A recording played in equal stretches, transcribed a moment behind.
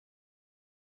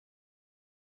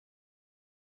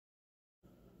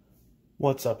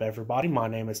What's up everybody, my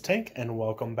name is Tank and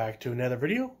welcome back to another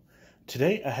video.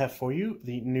 Today I have for you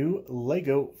the new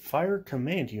LEGO Fire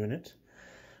Command Unit.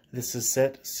 This is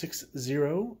set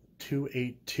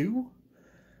 60282.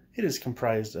 It is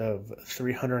comprised of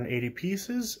 380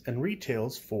 pieces and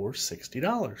retails for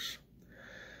 $60.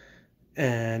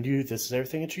 And this is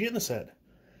everything that you get in the set.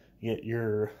 You get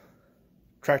your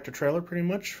tractor trailer pretty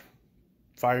much,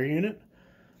 fire unit,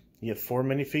 you get 4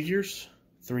 minifigures,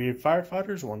 3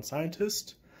 firefighters, 1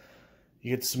 scientist.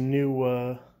 You get some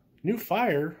new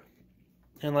fire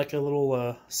and like a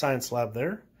little science lab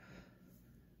there.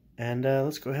 And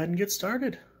let's go ahead and get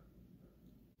started.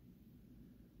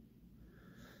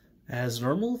 As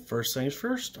normal, first things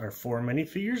first, our 4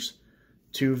 minifigures.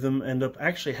 2 of them end up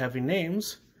actually having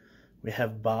names. We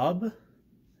have Bob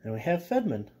and we have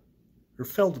Feldman. I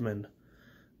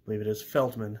believe it is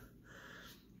Feldman.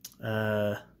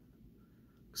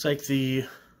 Looks like the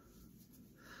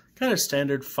kind of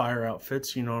standard fire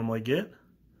outfits you normally get. I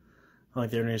don't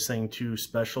think there's anything too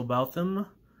special about them.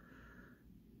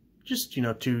 Just,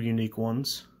 2 unique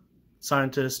ones.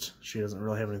 Scientist, she doesn't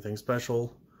really have anything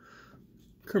special.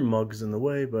 Her mug's in the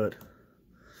way, but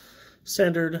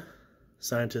standard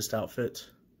scientist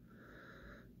outfit.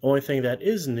 Only thing that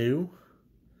is new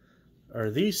are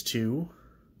these 2,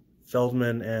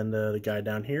 Feldman and the guy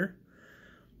down here.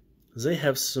 They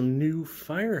have some new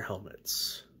fire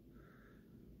helmets,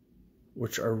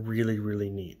 which are really, really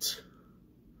neat.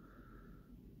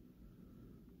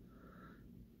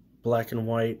 Black and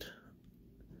white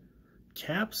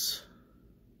caps.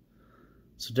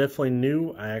 So definitely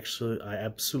new. I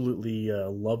absolutely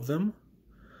love them.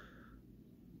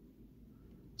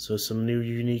 So some new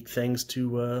unique things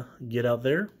to get out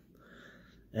there.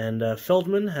 And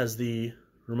Feldman has the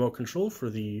remote control for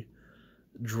the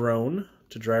drone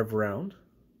to drive around.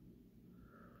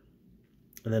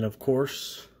 And then of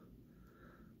course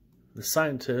the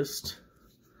scientist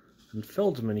and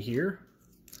Feldman here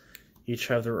each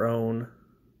have their own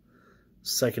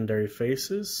secondary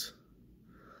faces.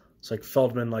 It's like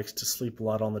Feldman likes to sleep a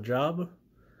lot on the job,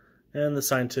 and the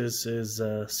scientist is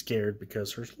scared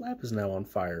because her lab is now on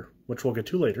fire, which we'll get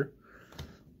to later.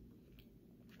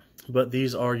 But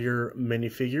these are your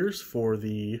minifigures for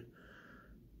the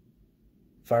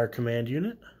Fire Command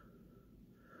Unit.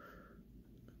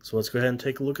 So let's go ahead and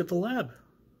take a look at the lab.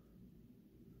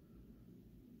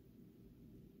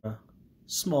 A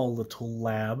small little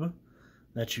lab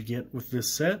that you get with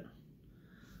this set.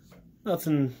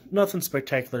 Nothing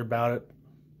spectacular about it.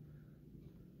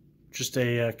 Just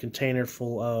a container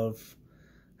full of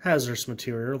hazardous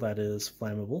material that is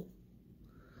flammable.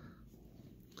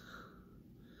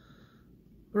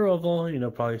 But overall,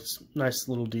 probably nice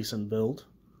little decent build.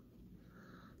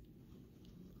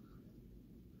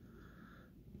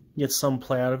 You get some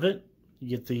play out of it. You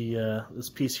get the this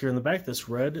piece here in the back. This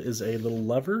red is a little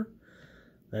lever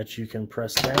that you can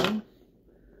press down,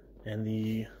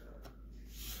 and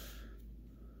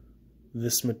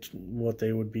what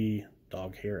they would be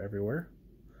dog hair everywhere.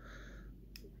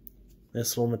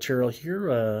 This little material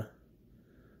here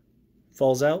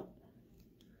falls out,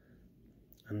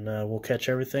 and we'll catch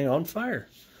everything on fire.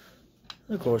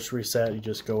 And of course, reset. You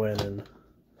just go in and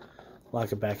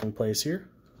lock it back in place here.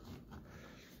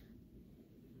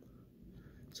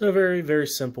 So a very, very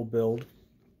simple build.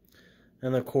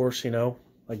 And of course,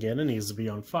 again, it needs to be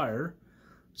on fire.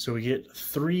 So we get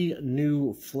 3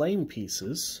 new flame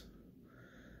pieces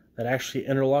that actually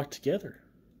interlock together.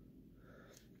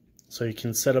 So you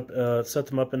can set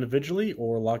them up individually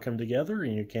or lock them together,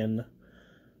 and you can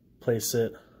place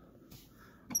it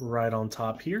right on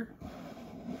top here.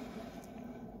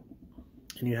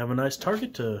 And you have a nice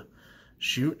target to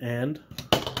shoot and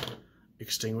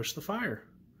extinguish the fire.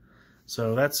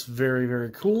 So that's very, very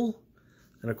cool.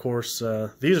 And of course,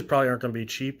 these probably aren't going to be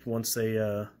cheap once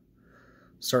they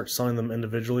start selling them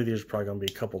individually. These are probably going to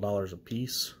be a couple dollars a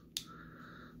piece.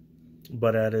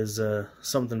 But that is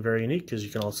something very unique, because you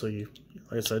can also, like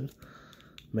I said,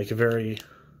 get a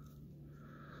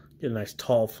nice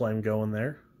tall flame going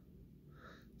there.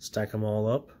 Stack them all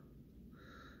up.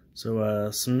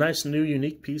 So some nice new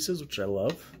unique pieces, which I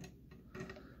love.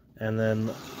 And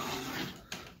then,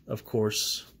 of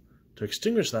course, to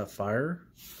extinguish that fire,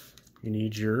 you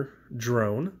need your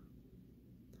drone.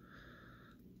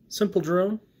 Simple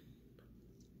drone.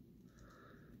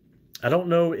 I don't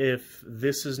know if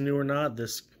this is new or not.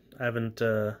 I haven't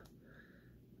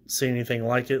seen anything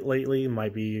like it lately. It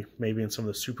might be maybe in some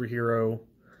of the superhero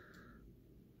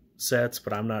sets,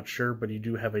 but I'm not sure. But you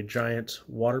do have a giant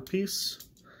water piece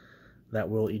that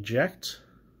will eject.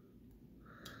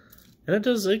 And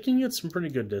it can get some pretty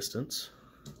good distance.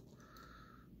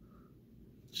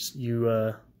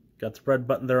 you got the red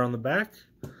button there on the back,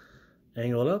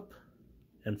 angle it up,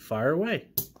 and fire away.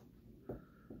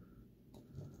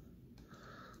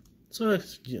 So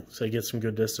you get some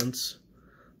good distance.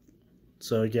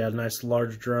 So you got a nice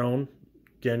large drone,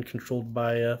 again controlled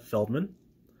by Feldman.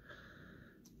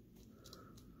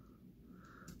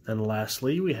 And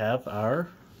lastly, we have our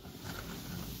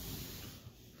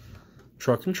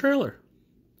truck and trailer.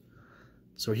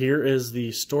 So here is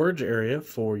the storage area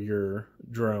for your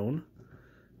drone.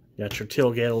 You got your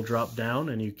tailgate will drop down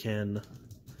and you can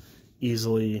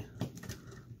easily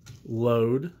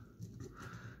load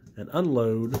and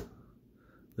unload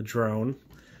the drone.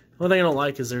 The only thing I don't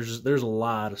like is there's a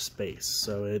lot of space,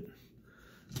 so it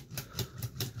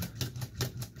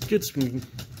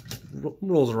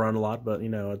rolls around a lot, but you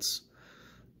know, it's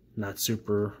not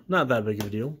that big of a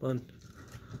deal. But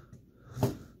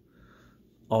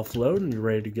offload and you're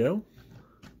ready to go.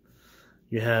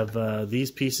 You have these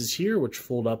pieces here which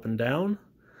fold up and down.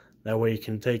 That way you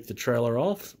can take the trailer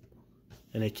off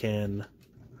and it can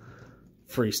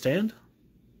freestand.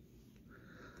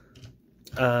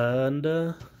 And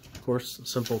of course,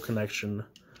 simple connection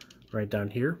right down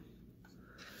here.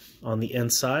 On the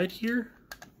inside here,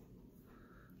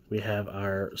 we have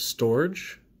our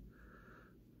storage.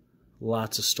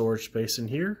 Lots of storage space in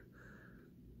here.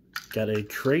 Got a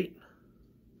crate.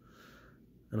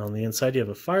 And on the inside you have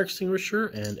a fire extinguisher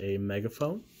and a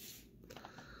megaphone.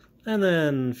 And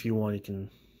then if you want, you can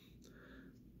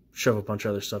shove a bunch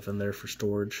of other stuff in there for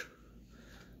storage.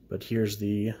 But here's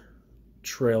the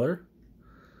trailer.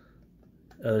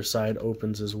 Other side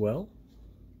opens as well.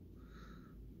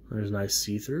 There's a nice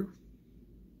see-through.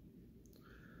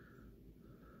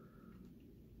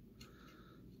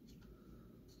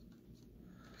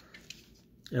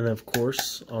 And then of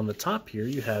course on the top here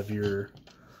you have your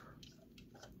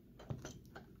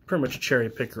pretty much cherry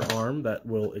picker arm that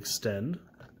will extend.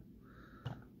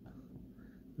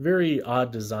 Very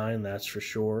odd design, that's for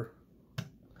sure.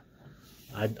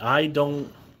 I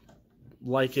don't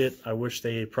like it. I wish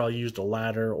they probably used a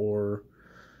ladder or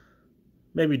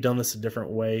maybe done this a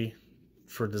different way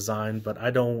for design, but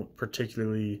I don't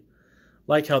particularly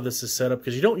like how this is set up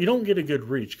because you don't get a good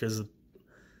reach because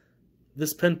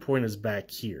this pinpoint is back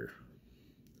here.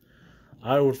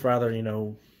 I would rather, you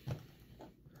know,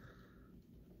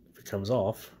 if it comes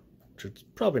off, which it's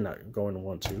probably not going to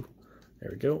want to.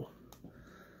 There we go.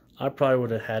 I probably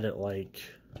would have had it like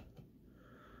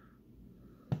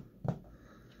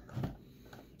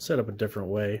set up a different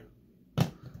way.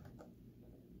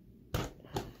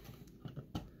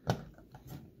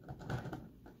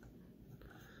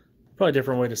 Probably a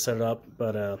different way to set it up,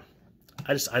 but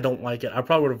I don't like it. I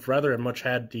probably would have rather much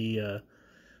had the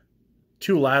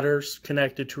two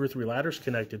or three ladders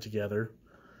connected together.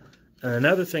 And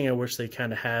another thing I wish they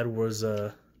kind of had was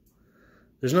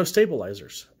there's no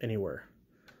stabilizers anywhere.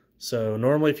 So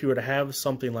normally if you were to have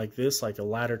something like this, like a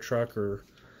ladder truck or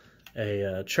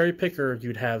a cherry picker,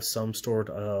 you'd have some sort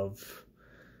of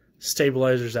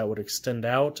stabilizers that would extend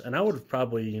out, and I would have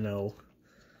probably, you know,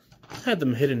 had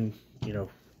them hidden, you know,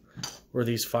 where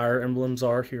these fire emblems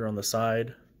are here on the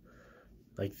side,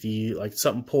 like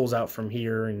something pulls out from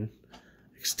here and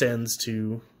extends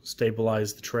to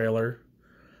stabilize the trailer.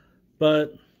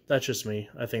 But that's just me.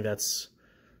 I think that's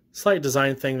a slight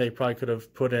design thing they probably could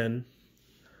have put in.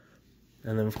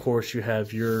 And then of course you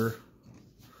have your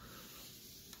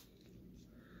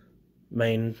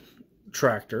main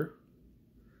tractor.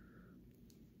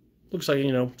 Looks like,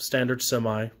 you know, standard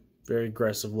semi, very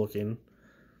aggressive looking.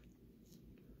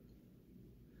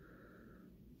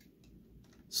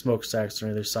 Smokestacks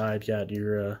on either side. You got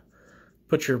your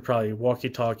put your probably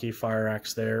walkie-talkie fire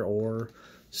axe there or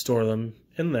store them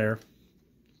in there.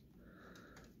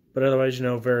 But otherwise, you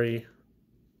know, very,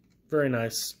 very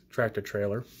nice tractor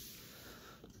trailer.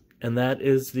 And that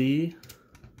is the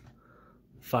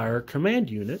fire command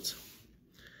unit.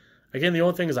 Again, the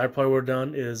only thing is I probably would have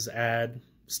done is add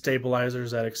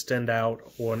stabilizers that extend out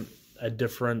on a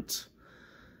different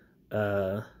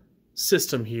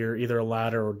system here, either a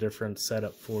ladder or different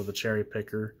setup for the cherry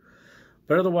picker.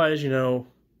 But otherwise, you know,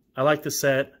 I like the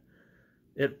set.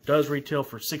 It does retail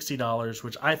for $60,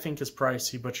 which I think is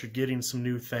pricey, but you're getting some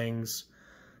new things.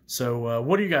 So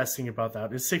what do you guys think about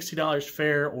that? Is $60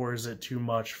 fair, or is it too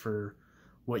much for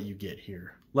what you get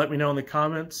here? Let me know in the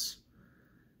comments.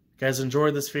 If you guys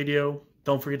enjoyed this video,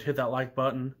 don't forget to hit that like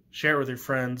button, share it with your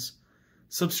friends,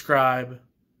 subscribe,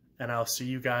 and I'll see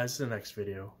you guys in the next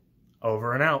video.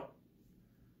 Over and out.